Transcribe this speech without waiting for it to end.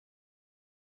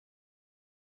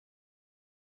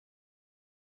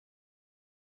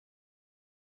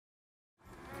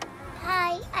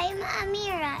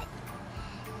Amira.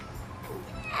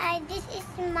 This is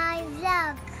my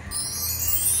vlog.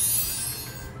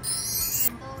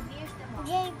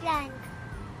 Jade plant.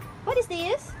 What is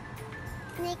this?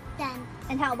 Snake plant.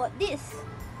 And how about this?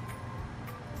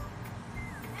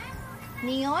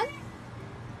 Neon?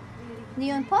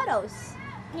 Neon photos.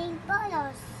 Neon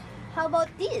polos. How about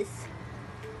this?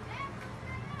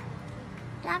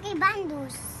 Lucky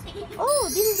bambus. Oh,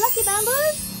 this is Lucky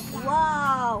Bambus?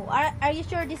 Wow. Are you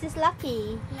sure this is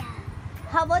Lucky? Yeah.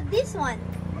 How about this one?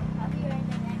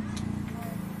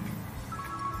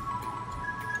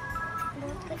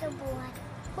 Buhat ko to buhat.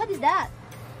 What is that?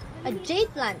 A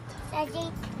jade plant. Sa jade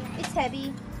plant. It's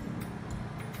heavy.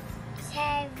 It's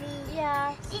heavy.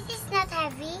 Yeah. This is not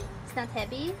heavy. It's not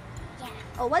heavy. Yeah.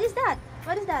 Oh, what is that?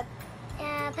 What is that?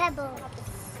 Pebbles.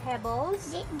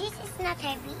 Pebbles. This is not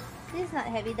heavy. This is not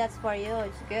heavy. That's for you.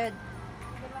 It's good.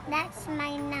 That's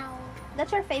mine now.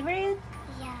 That's your favorite?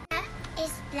 Yeah. That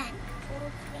is plant.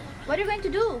 What are you going to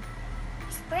do?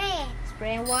 Spray.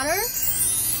 Spraying water?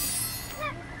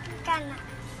 Kana.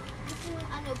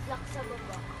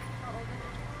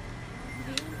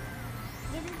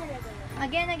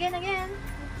 Again.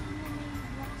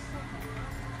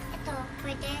 Ito,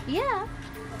 pwede. Yeah.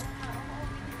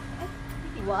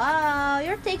 Wow,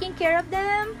 you're taking care of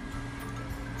them?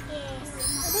 Yes.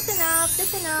 Oh, that's enough.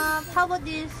 That's enough. How about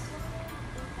this?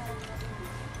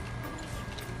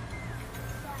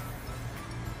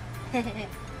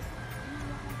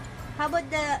 How about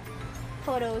the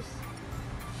photos?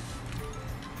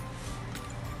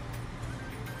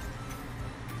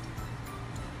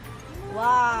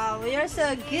 Wow, you're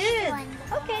so good.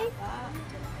 Okay.